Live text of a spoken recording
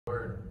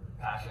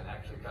passion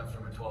actually comes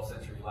from a 12th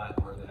century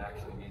Latin word that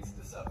actually means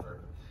to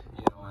suffer.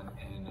 You know,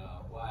 and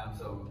why I'm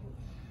so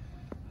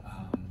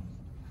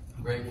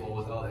grateful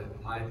with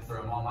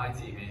from all my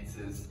teammates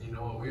is, you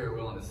know, we are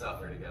willing to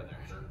suffer together.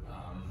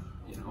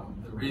 You know,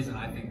 the reason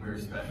I think we were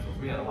special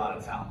is we had a lot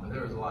of talent, but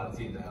there was a lot of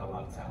teams that had a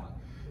lot of talent.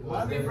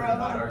 What's different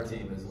about our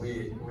team is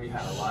we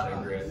had a lot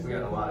of grit, we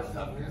had a lot of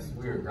toughness,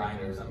 we were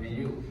grinders. I mean,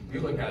 you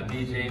look at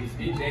B. James.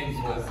 B. James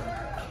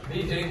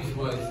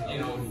was, you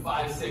know,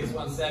 5'6",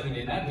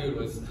 170, and that dude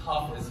was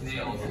tough as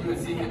nails.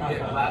 He could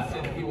get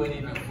blasted, he wouldn't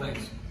even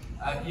flinch.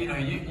 You know,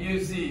 you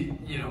see,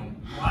 you know,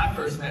 when I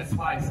first met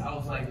Spikes, I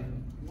was like,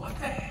 what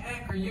the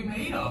heck are you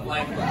made of?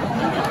 Like, we're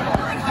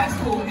in high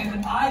school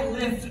and I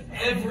lift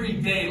every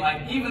day.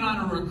 Like, even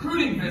on a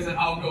recruiting visit,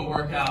 I'll go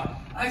work out.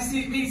 I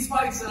meet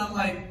Spikes and I'm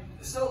like,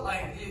 so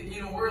like,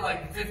 you know, we're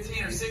like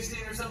 15 or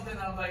 16 or something.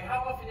 And I'm like,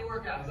 how often do you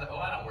work out? He's like, oh,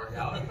 I don't work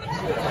out.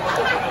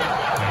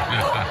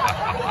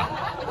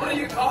 What are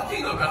you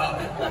talking about?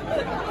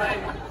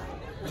 Like,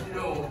 you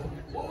know,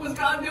 what was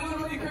God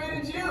doing when he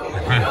created you? You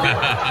know?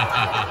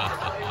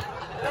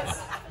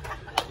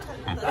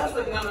 That's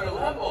another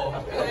level.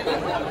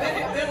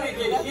 Then we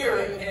get here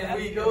and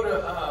we go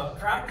to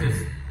practice,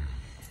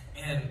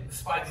 and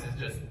Spikes is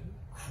just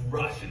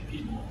crushing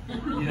people,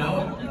 you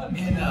know?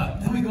 And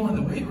then we go in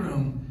the weight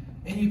room,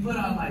 and you put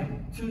on like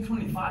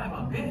 225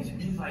 on bench,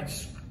 and he's like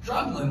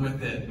struggling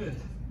with it.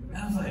 And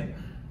I was like,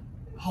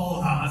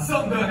 hold on,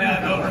 something doesn't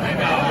add up right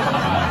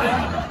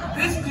now.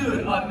 This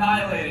dude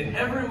annihilated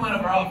every one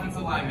of our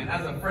offensive linemen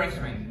as a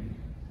freshman.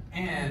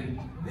 And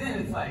then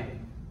it's like,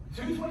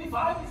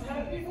 225 has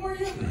had it before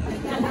you? I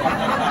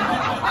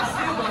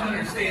still don't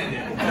understand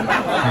it.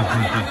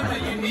 It's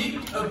a unique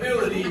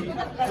ability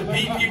to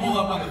beat people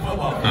up on the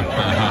football field.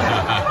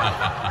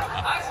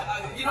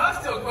 I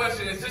still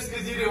question it's just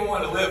because you didn't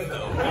want to live,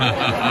 though.